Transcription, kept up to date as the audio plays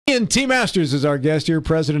Ian T. Masters is our guest here,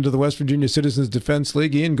 president of the West Virginia Citizens Defense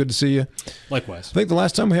League. Ian, good to see you. Likewise. I think the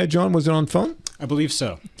last time we had you on, was it on phone? I believe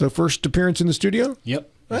so. The first appearance in the studio?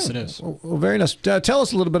 Yep. Yes, it is. Well, very nice. Tell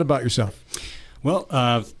us a little bit about yourself. Well,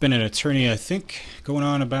 I've been an attorney, I think, going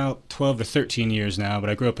on about 12 to 13 years now, but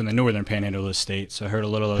I grew up in the northern Panhandle of the state, so I heard a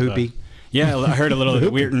little of Hoopy. Yeah, I heard a little of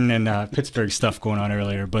the Weirton and Pittsburgh stuff going on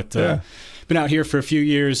earlier, but been out here for a few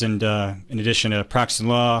years, and in addition to practicing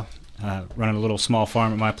law, running a little small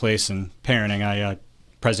farm at my place, and parenting, I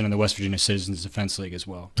president of the West Virginia Citizens Defense League as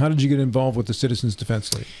well. How did you get involved with the Citizens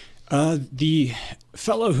Defense League? The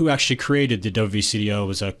fellow who actually created the WVCDO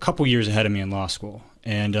was a couple years ahead of me in law school,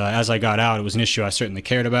 and as I got out, it was an issue I certainly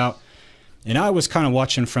cared about, and I was kind of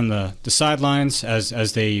watching from the sidelines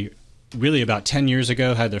as they really about 10 years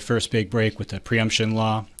ago had their first big break with the preemption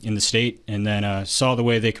law in the state, and then saw the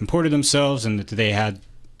way they comported themselves and that they had,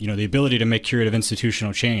 the ability to make curative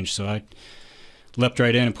institutional change. So I leapt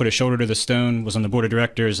right in and put a shoulder to the stone, was on the board of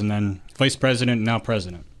directors, and then vice president and now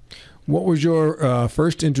president. What was your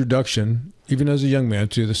first introduction, even as a young man,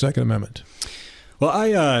 to the Second Amendment? Well,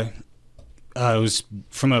 I was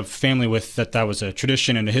from a family with that was a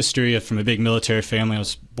tradition and a history, from a big military family. I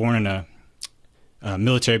was born in a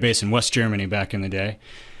military base in West Germany back in the day.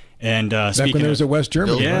 And back when there was a West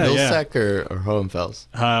Germany? Vilseck or Hohenfels?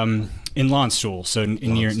 In Landstuhl, so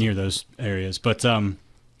near those areas. But, and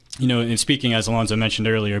speaking, as Alonzo mentioned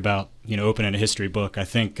earlier, about, opening a history book, I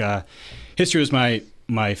think history was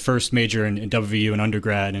my first major in WVU and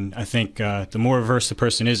undergrad, and I think the more versed the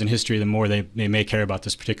person is in history, the more they may care about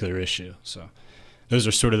this particular issue. So those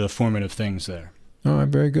are sort of the formative things there. All right,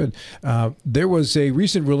 very good. There was a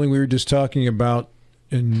recent ruling we were just talking about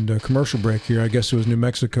in the commercial break here. I guess it was New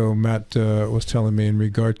Mexico. Matt was telling me in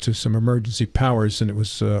regard to some emergency powers, and it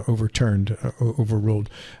was overruled.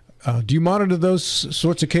 Do you monitor those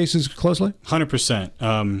sorts of cases closely?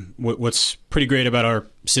 100%. What's pretty great about our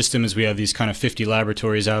system is we have these kind of 50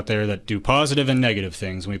 laboratories out there that do positive and negative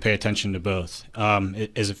things, and we pay attention to both.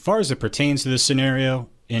 As far as it pertains to this scenario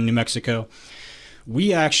in New Mexico,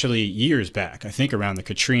 we actually, years back, I think around the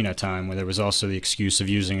Katrina time, where there was also the excuse of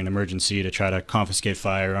using an emergency to try to confiscate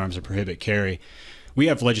firearms or prohibit carry, we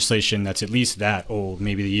have legislation that's at least that old,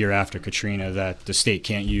 maybe the year after Katrina, that the state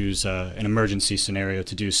can't use an emergency scenario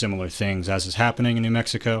to do similar things as is happening in New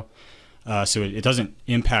Mexico. So it doesn't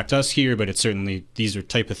impact us here, but it certainly, these are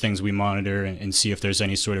type of things we monitor and see if there's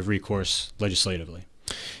any sort of recourse legislatively.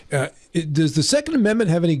 Does the Second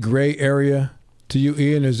Amendment have any gray area to you,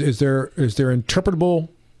 Ian? Is there interpretable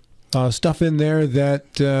stuff in there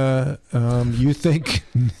that you think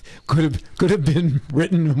could have been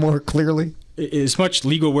written more clearly? As much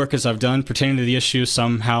legal work as I've done pertaining to the issue,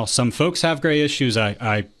 somehow some folks have gray issues.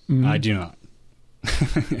 I do not.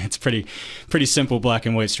 It's pretty simple, black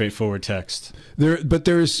and white, straightforward text. But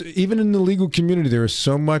there's, even in the legal community, there is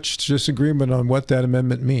so much disagreement on what that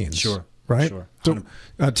amendment means. Sure. Right? Sure. So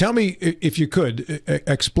tell me, if you could,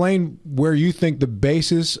 explain where you think the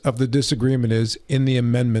basis of the disagreement is in the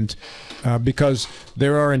amendment, because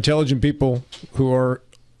there are intelligent people who are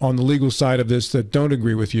on the legal side of this that don't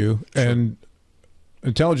agree with you, sure. And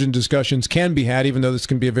intelligent discussions can be had, even though this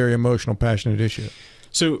can be a very emotional, passionate issue.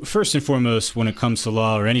 So first and foremost, when it comes to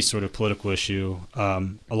law or any sort of political issue, a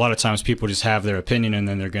lot of times people just have their opinion and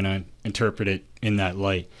then they're going to interpret it in that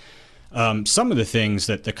light. Some of the things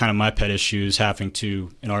that kind of my pet issues having to,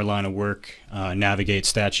 in our line of work, navigate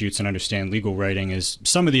statutes and understand legal writing is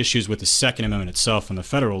some of the issues with the Second Amendment itself on the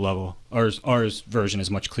federal level. Ours version is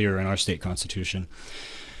much clearer in our state constitution.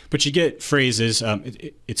 But you get phrases,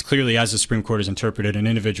 it's clearly, as the Supreme Court has interpreted, an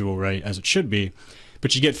individual right, as it should be,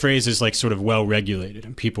 but you get phrases like sort of well-regulated,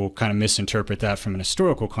 and people kind of misinterpret that from an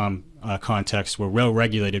historical context, where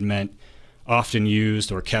well-regulated meant often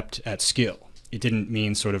used or kept at skill. It didn't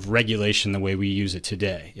mean sort of regulation the way we use it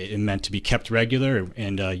today. It meant to be kept regular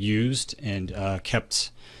and used and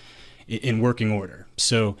kept in working order.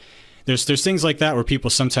 So there's things like that where people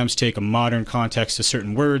sometimes take a modern context to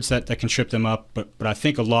certain words that can trip them up. But I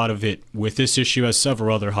think a lot of it with this issue, as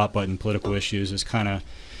several other hot button political issues, is kind of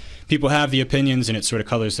people have the opinions and it sort of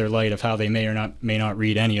colors their light of how they may or may not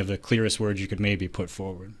read any of the clearest words you could maybe put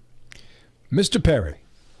forward. Mr. Perry.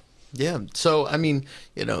 Yeah. So, I mean,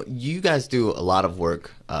 you guys do a lot of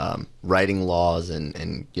work writing laws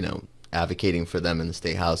and advocating for them in the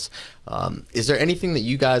State House. Is there anything that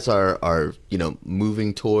you guys are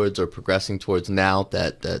moving towards or progressing towards now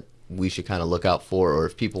that we should kind of look out for, or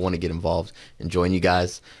if people want to get involved and join you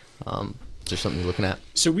guys, is there something you're looking at?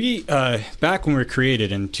 So we, back when we were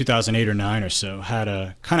created in 2008 or 9 or so, had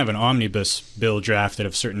a kind of an omnibus bill drafted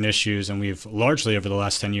of certain issues, and we've largely over the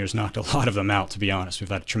last 10 years knocked a lot of them out, to be honest. We've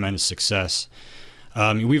had tremendous success.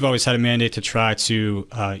 We've always had a mandate to try to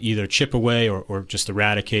either chip away or just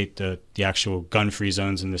eradicate the actual gun-free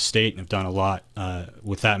zones in the state, and have done a lot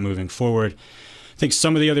with that moving forward. I think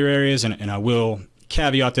some of the other areas, and I will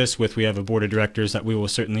caveat this with, we have a board of directors that we will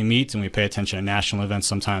certainly meet, and we pay attention to national events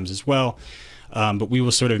sometimes as well. But we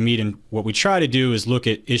will sort of meet, and what we try to do is look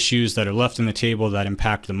at issues that are left on the table that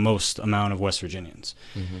impact the most amount of West Virginians.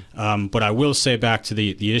 But I will say, back to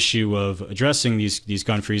the issue of addressing these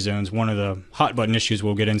gun-free zones, one of the hot-button issues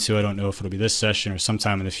we'll get into, I don't know if it'll be this session or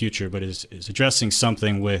sometime in the future, but is addressing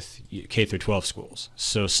something with K through 12 schools.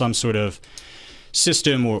 So some sort of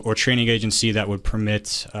system or training agency that would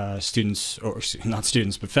permit students, or not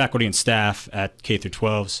students, but faculty and staff at K through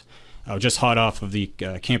 12s. Just hot off of the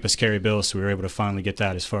campus carry bill, so we were able to finally get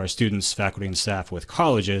that as far as students, faculty, and staff with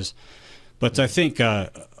colleges. But I think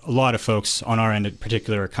a lot of folks on our end in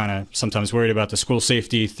particular are kind of sometimes worried about the school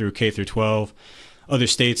safety through K through 12. Other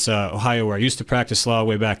states, Ohio, where I used to practice law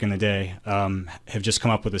way back in the day, have just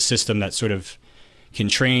come up with a system that sort of can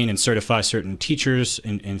train and certify certain teachers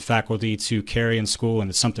and faculty to carry in school, and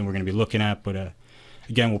it's something we're going to be looking at. But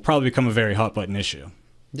again, will probably become a very hot button issue.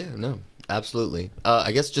 Yeah, no, absolutely.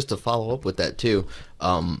 I guess just to follow up with that too,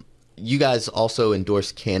 you guys also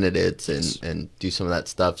endorse candidates and do some of that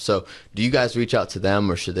stuff. So do you guys reach out to them,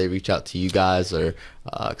 or should they reach out to you guys? Or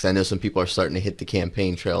because I know some people are starting to hit the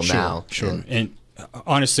campaign trail now. Sure. And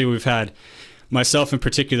honestly, we've had, myself in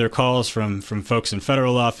particular, calls from folks in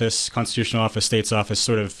federal office, constitutional office, state's office.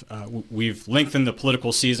 Sort of, we've lengthened the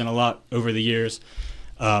political season a lot over the years.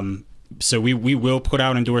 So we will put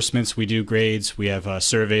out endorsements. We do grades. We have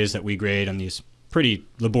surveys that we grade on these pretty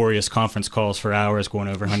laborious conference calls for hours, going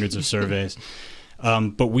over hundreds of surveys.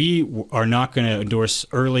 But we are not going to endorse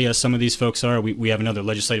early, as some of these folks are. We have another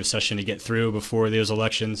legislative session to get through before those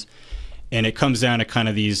elections. And it comes down to kind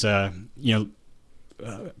of these,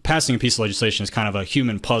 passing a piece of legislation is kind of a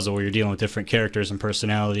human puzzle where you're dealing with different characters and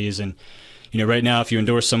personalities. And right now, if you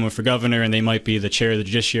endorse someone for governor and they might be the chair of the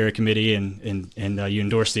Judiciary Committee, and you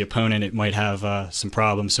endorse the opponent, it might have some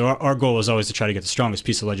problems. So our goal is always to try to get the strongest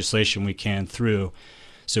piece of legislation we can through.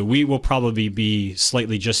 So we will probably be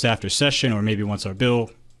slightly just after session, or maybe once our bill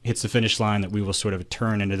hits the finish line, that we will sort of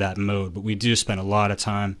turn into that mode. But we do spend a lot of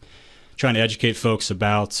time trying to educate folks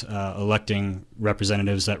about electing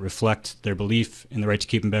representatives that reflect their belief in the right to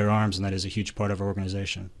keep and bear arms, and that is a huge part of our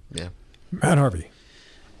organization. Yeah. Matt Harvey.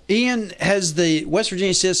 Ian, has the West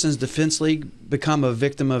Virginia Citizens Defense League become a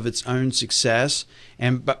victim of its own success?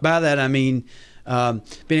 And by that, I mean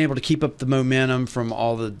being able to keep up the momentum from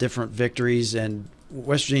all the different victories, and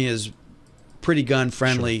West Virginia is pretty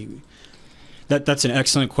gun-friendly. Sure. That's an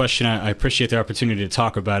excellent question. I appreciate the opportunity to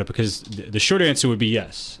talk about it, because the short answer would be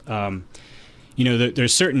yes.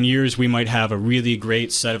 There's certain years we might have a really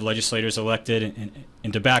great set of legislators elected,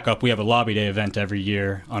 and to back up, we have a lobby day event every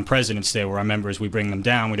year on President's Day where our members, we bring them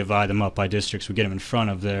down, we divide them up by districts, we get them in front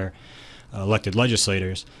of their elected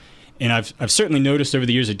legislators. And I've certainly noticed over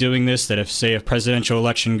the years of doing this that if, say, a presidential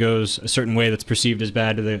election goes a certain way that's perceived as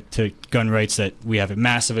bad to gun rights, that we have a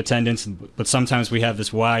massive attendance, but sometimes we have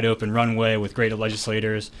this wide open runway with great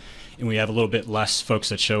legislators, and we have a little bit less folks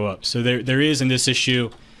that show up. So there is in this issue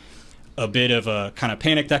a bit of a kind of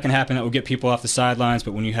panic that can happen that will get people off the sidelines.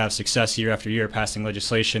 But when you have success year after year passing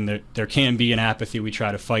legislation, there can be an apathy we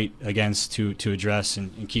try to fight against to address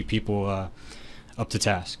and keep people up to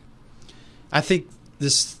task. I think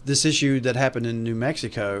this issue that happened in New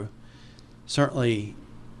Mexico certainly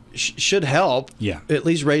should help. Yeah. At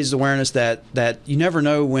least raise awareness that you never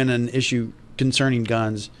know when an issue concerning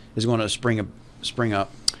guns is going to spring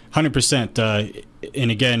up. 100%.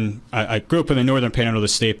 And again, I grew up in the northern panhandle of the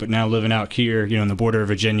state, but now living out here, in the border of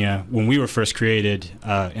Virginia. When we were first created,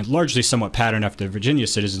 and largely somewhat patterned after the Virginia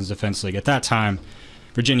Citizens Defense League, at that time,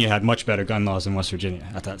 Virginia had much better gun laws than West Virginia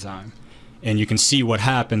at that time. And you can see what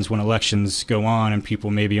happens when elections go on and people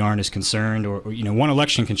maybe aren't as concerned, or one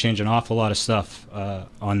election can change an awful lot of stuff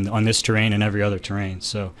on this terrain and every other terrain.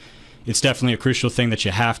 So it's definitely a crucial thing that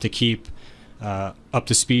you have to keep up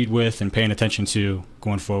to speed with and paying attention to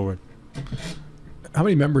going forward. How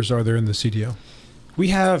many members are there in the CDO? We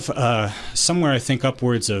have somewhere, I think,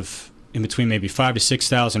 upwards of in between maybe 5,000 to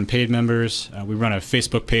 6,000 paid members. We run a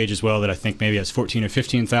Facebook page as well that I think maybe has 14,000 or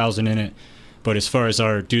 15,000 in it. But as far as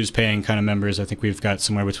our dues-paying kind of members, I think we've got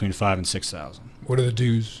somewhere between 5,000 and 6,000. What are the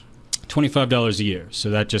dues? $25 a year.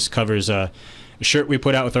 So that just covers a shirt we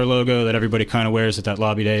put out with our logo that everybody kind of wears at that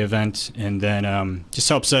lobby day event, and then just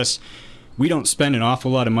helps us. We don't spend an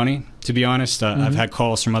awful lot of money, to be honest. I've had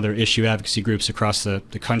calls from other issue advocacy groups across the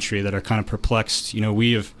country that are kind of perplexed.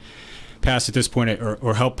 We have passed at this point,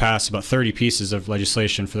 or helped pass about 30 pieces of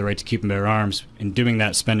legislation for the right to keep and bear arms, and doing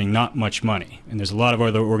that spending not much money. And there's a lot of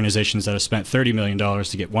other organizations that have spent $30 million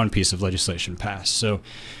to get one piece of legislation passed. So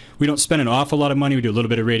we don't spend an awful lot of money. We do a little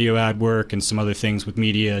bit of radio ad work and some other things with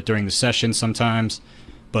media during the session sometimes.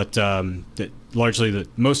 But largely,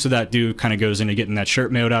 most of that kind of goes into getting that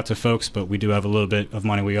shirt mailed out to folks, but we do have a little bit of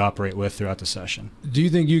money we operate with throughout the session. Do you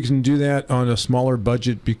think you can do that on a smaller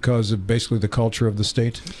budget because of basically the culture of the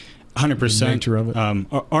state? 100%. The nature of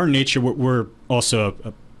it? Our nature, we're also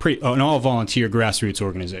an all-volunteer grassroots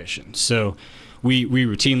organization. So we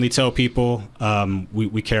routinely tell people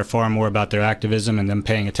we care far more about their activism and them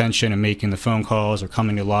paying attention and making the phone calls or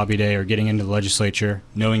coming to lobby day or getting into the legislature,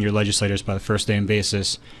 knowing your legislators by the first name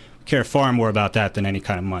basis. We care far more about that than any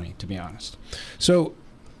kind of money, to be honest. So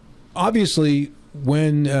obviously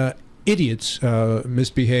when idiots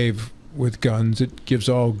misbehave with guns, it gives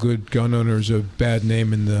all good gun owners a bad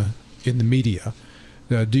name in the media.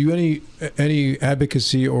 Do you any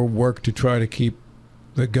advocacy or work to try to keep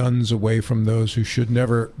the guns away from those who should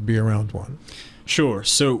never be around one? Sure.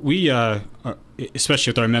 So we,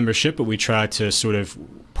 especially with our membership, but we try to sort of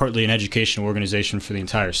partly an educational organization for the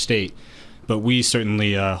entire state. But we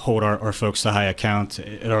certainly hold our folks to high account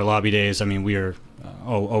at our lobby days. I mean, we are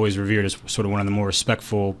always revered as sort of one of the more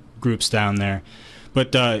respectful groups down there.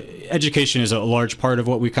 But education is a large part of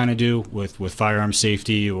what we kind of do with firearm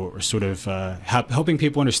safety, or sort of helping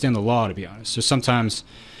people understand the law, to be honest. So sometimes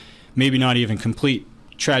maybe not even complete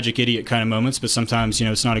tragic idiot kind of moments, but sometimes,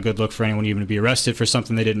 it's not a good look for anyone even to be arrested for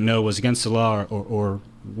something they didn't know was against the law or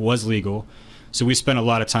was legal. So we spent a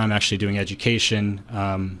lot of time actually doing education.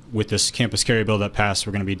 With this campus carry bill that passed,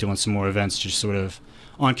 we're going to be doing some more events just sort of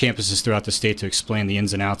on campuses throughout the state to explain the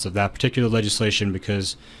ins and outs of that particular legislation,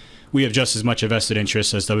 because we have just as much a vested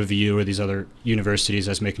interest as WVU or these other universities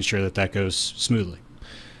as making sure that goes smoothly.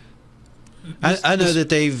 I know that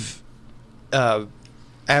they've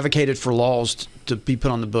advocated for laws to be put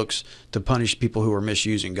on the books to punish people who are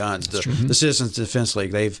misusing guns. The Citizens Defense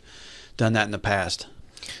League, they've done that in the past.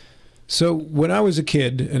 So when I was a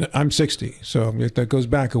kid, and I'm 60, so that goes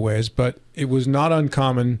back a ways, but it was not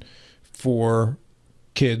uncommon for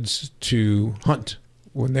kids to hunt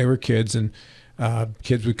when they were kids, and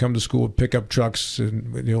kids would come to school with pickup trucks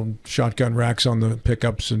and shotgun racks on the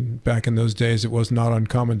pickups, and back in those days it was not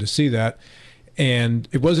uncommon to see that, and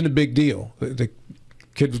it wasn't a big deal. The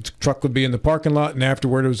kid's truck would be in the parking lot, and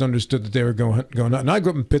afterward it was understood that they were going out. And I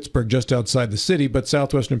grew up in Pittsburgh, just outside the city, but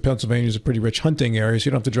southwestern Pennsylvania is a pretty rich hunting area, so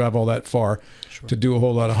you don't have to drive all that far to do a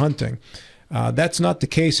whole lot of hunting. That's not the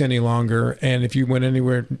case any longer, and if you went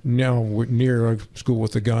anywhere now near a school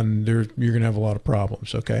with a gun, you're going to have a lot of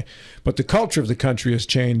problems, okay? But the culture of the country has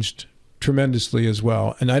changed tremendously as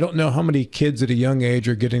well, and I don't know how many kids at a young age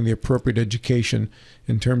are getting the appropriate education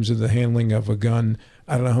in terms of the handling of a gun.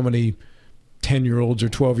 I don't know how many 10-year-olds or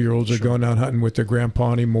 12-year-olds are going out hunting with their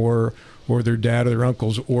grandpa anymore, or their dad or their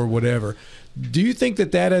uncles or whatever. Do you think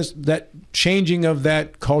that changing of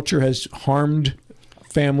that culture has harmed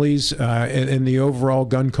families and the overall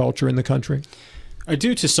gun culture in the country? I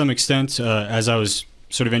do, to some extent. As I was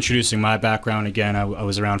sort of introducing my background again, I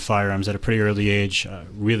was around firearms at a pretty early age,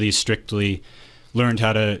 really strictly learned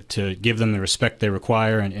how to give them the respect they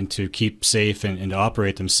require and to keep safe and to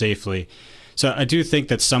operate them safely. So I do think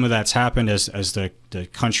that some of that's happened as the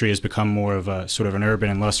country has become more of a sort of an urban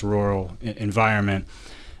and less rural environment.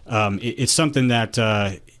 It's something that,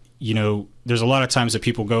 there's a lot of times that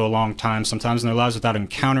people go a long time sometimes in their lives without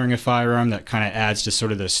encountering a firearm. That kind of adds to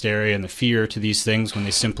sort of the hysteria and the fear to these things when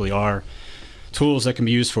they simply are tools that can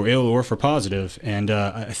be used for ill or for positive. And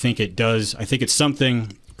I think it does. I think it's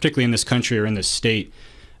something, particularly in this country or in this state,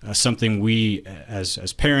 something we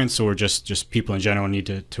as parents or just people in general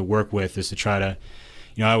need to work with, is to try to,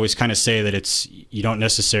 I always kind of say that you don't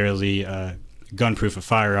necessarily gun-proof a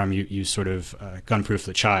firearm, you sort of gun-proof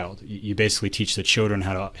the child. You basically teach the children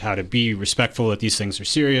how to be respectful, that these things are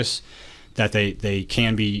serious, that they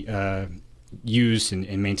can be used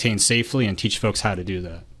and maintained safely, and teach folks how to do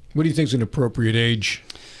that. What do you think is an appropriate age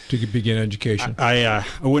to begin education? I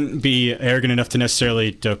wouldn't be arrogant enough to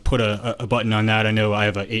necessarily to put a button on that. I know I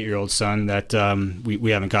have an 8-year-old son that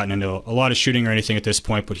we haven't gotten into a lot of shooting or anything at this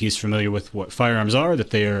point, but he's familiar with what firearms are, that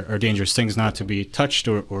they are dangerous things not to be touched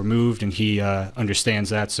or moved, and he understands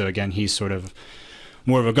that. So again, he's sort of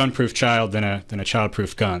more of a gun-proof child than a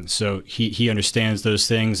child-proof gun. So he understands those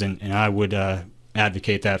things, and I would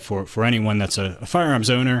advocate that for anyone that's a firearms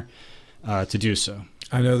owner to do so.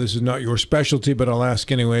 I know this is not your specialty, but I'll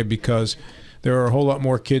ask anyway, because there are a whole lot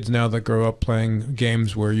more kids now that grow up playing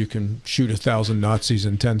games where you can shoot 1,000 Nazis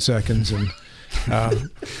in 10 seconds, and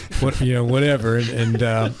whatever. And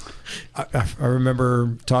I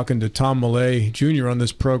remember talking to Tom Millay Jr. on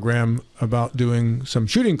this program about doing some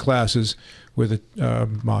shooting classes with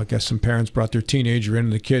I guess some parents brought their teenager in,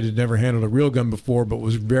 and the kid had never handled a real gun before, but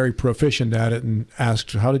was very proficient at it, and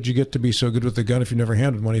asked, "How did you get to be so good with the gun if you never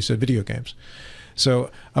handled one?" He said, "Video games."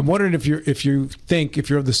 So I'm wondering if you're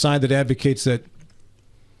of the side that advocates that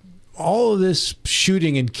all of this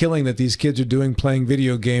shooting and killing that these kids are doing playing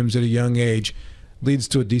video games at a young age leads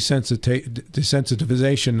to a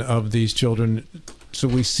desensitization of these children. So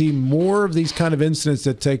we see more of these kind of incidents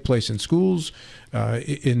that take place in schools,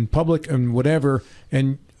 in public, and whatever.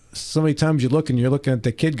 And so many times you're looking at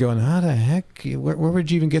the kid going, "How the heck? Where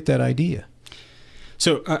would you even get that idea?"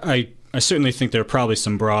 So I certainly think there are probably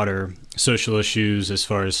some broader social issues as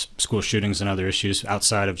far as school shootings and other issues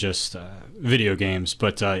outside of just video games.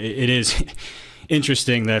 But it is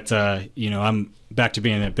interesting that, I'm back to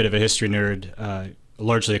being a bit of a history nerd,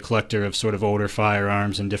 largely a collector of sort of older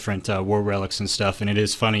firearms and different war relics and stuff. And it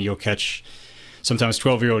is funny, you'll catch sometimes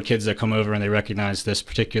 12-year-old kids that come over and they recognize this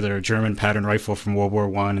particular German pattern rifle from World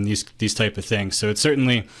War I and these type of things. So it's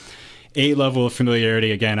certainly a level of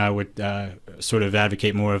familiarity. Again, I would sort of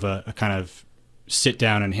advocate more of a kind of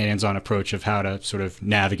sit-down and hands-on approach of how to sort of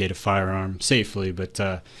navigate a firearm safely. But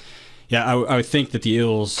I would think that the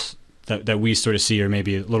ills that we sort of see are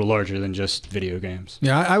maybe a little larger than just video games.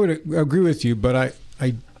 Yeah, I would agree with you, but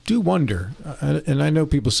I do wonder, and I know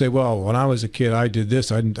people say, "Well, when I was a kid, I did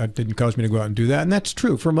this. It didn't cause me to go out and do that," and that's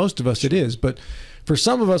true for most of us. It is, but for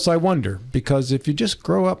some of us, I wonder, because if you just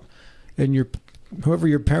grow up and whoever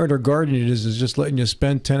your parent or guardian is just letting you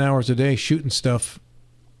spend 10 hours a day shooting stuff,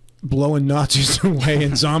 blowing Nazis away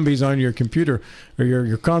and zombies on your computer or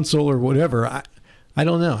your console or whatever, I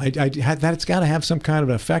don't know. That's got to have some kind of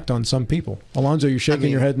effect on some people. Alonzo, you're shaking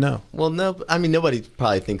your head no. Well, no. I mean, nobody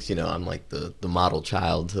probably thinks, I'm like the model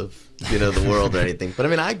child of, the world or anything. But, I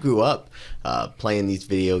mean, I grew up playing these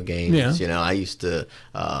video games. Yeah. I used to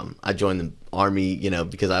I joined the Army,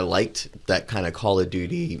 because I liked that kind of Call of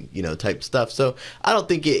Duty, type stuff. So I don't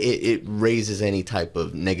think it raises any type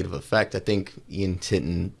of negative effect. I think Ian's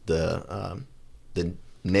hitting the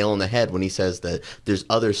nail on the head when he says that there's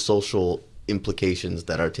other social implications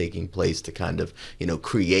that are taking place to kind of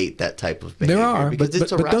create that type of behavior. There are,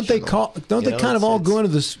 because but don't they kind of all go into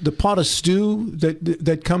the pot of stew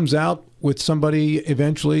that comes out with somebody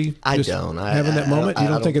eventually? Having that moment. You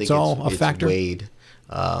don't think it's all a factor? Weighed.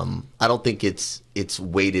 I don't think it's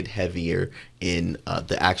weighted heavier in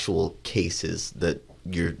the actual cases that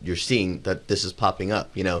you're seeing that this is popping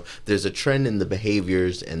up. There's a trend in the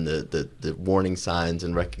behaviors and the warning signs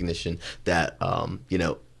and recognition that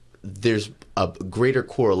there's a greater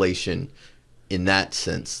correlation in that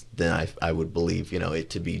sense than I would believe, it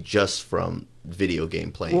to be just from video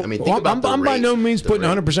game playing. Well, I mean, think about I'm by no means putting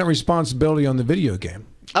 100% responsibility on the video game.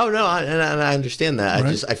 Oh no, and I understand that.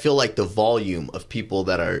 Right. I feel like the volume of people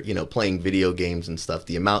that are playing video games and stuff,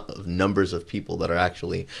 the amount of numbers of people that are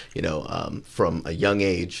actually from a young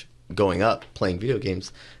age going up playing video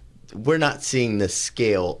games, we're not seeing the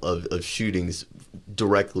scale of shootings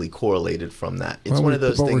directly correlated from that. It's one of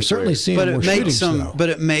those things. We're certainly seeing more shootings, though. But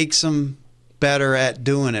it makes them better at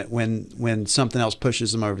doing it when something else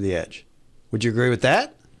pushes them over the edge. Would you agree with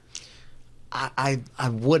that? I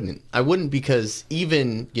wouldn't, because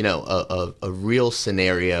even a real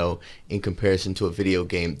scenario in comparison to a video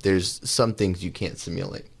game, there's some things you can't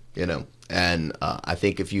simulate, and I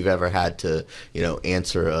think if you've ever had to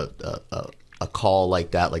answer a call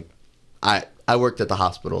like that, like I worked at the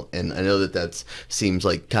hospital, and I know that seems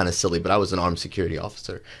like kind of silly, but I was an armed security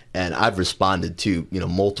officer, and I've responded to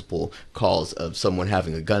multiple calls of someone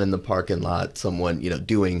having a gun in the parking lot, someone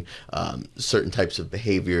doing certain types of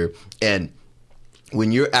behavior. And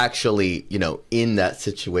when you're actually in that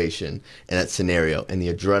situation and that scenario, and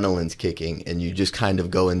the adrenaline's kicking, and you just kind of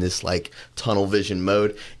go in this like tunnel vision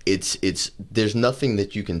mode, there's nothing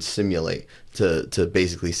that you can simulate to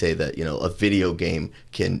basically say that a video game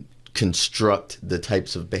can construct the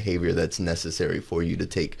types of behavior that's necessary for you to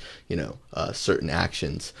take certain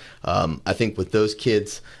actions. I think with those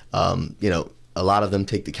kids, a lot of them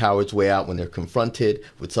take the coward's way out when they're confronted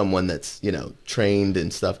with someone that's trained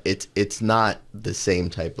and stuff. It's not the same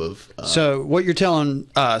type of so what you're telling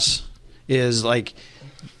us is, like,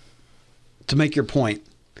 to make your point,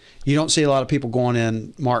 you don't see a lot of people going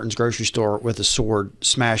in Martin's grocery store with a sword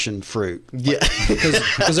smashing fruit. Yeah,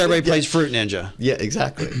 because everybody plays Fruit Ninja. Yeah,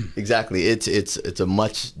 exactly. It's a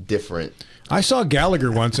much different. I saw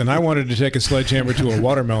Gallagher once, and I wanted to take a sledgehammer to a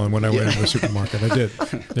watermelon when I went into the supermarket. I did.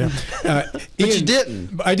 Yeah, but you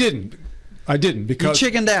didn't. I didn't. I didn't, You because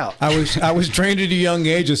chickened out. I was trained at a young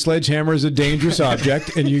age. A sledgehammer is a dangerous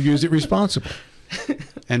object, and you use it responsibly.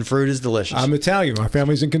 And fruit is delicious. I'm Italian. My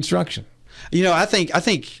family's in construction. You know, I think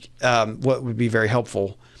what would be very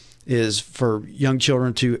helpful is for young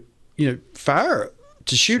children to,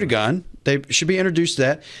 shoot a gun. They should be introduced to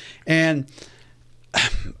that. And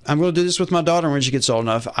I'm going to do this with my daughter when she gets old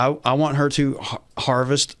enough. I want her to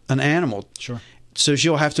harvest an animal. Sure. So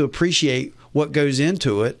she'll have to appreciate what goes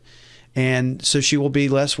into it, and so she will be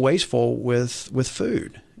less wasteful with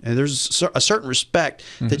food. And there's a certain respect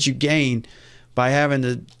that you gain by having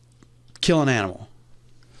to kill an animal.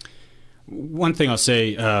 One thing I'll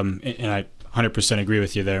say, and I 100% agree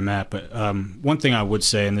with you there, Matt, but one thing I would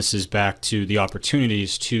say, and this is back to the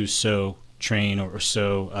opportunities to so train or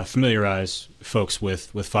so familiarize folks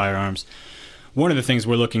with firearms. One of the things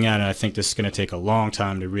we're looking at, and I think this is going to take a long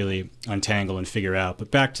time to really untangle and figure out, but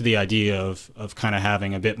back to the idea of kind of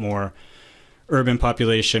having a bit more urban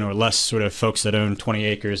population or less sort of folks that own 20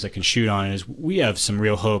 acres that can shoot on it, is we have some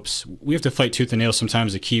real hopes. We have to fight tooth and nail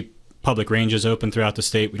sometimes to keep public ranges open throughout the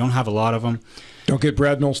state. We don't have a lot of them. Don't get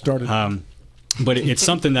Brad Knoll started. But it's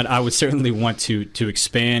something that I would certainly want to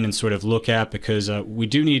expand and sort of look at, because we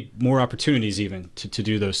do need more opportunities even to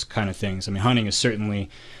do those kind of things. I mean, hunting is certainly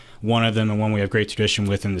one of them, and one we have great tradition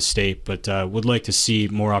with in the state, but would like to see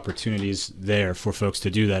more opportunities there for folks to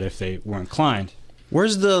do that if they were inclined.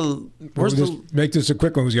 Make this a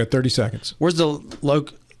quick one because you got 30 seconds. Where's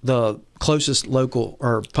the closest local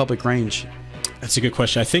or public range? That's a good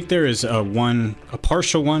question. I think there is a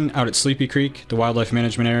partial one out at Sleepy Creek, the wildlife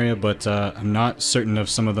management area, but I'm not certain of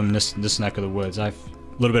some of them this neck of the woods. I've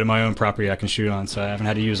a little bit of my own property I can shoot on, so I haven't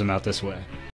had to use them out this way.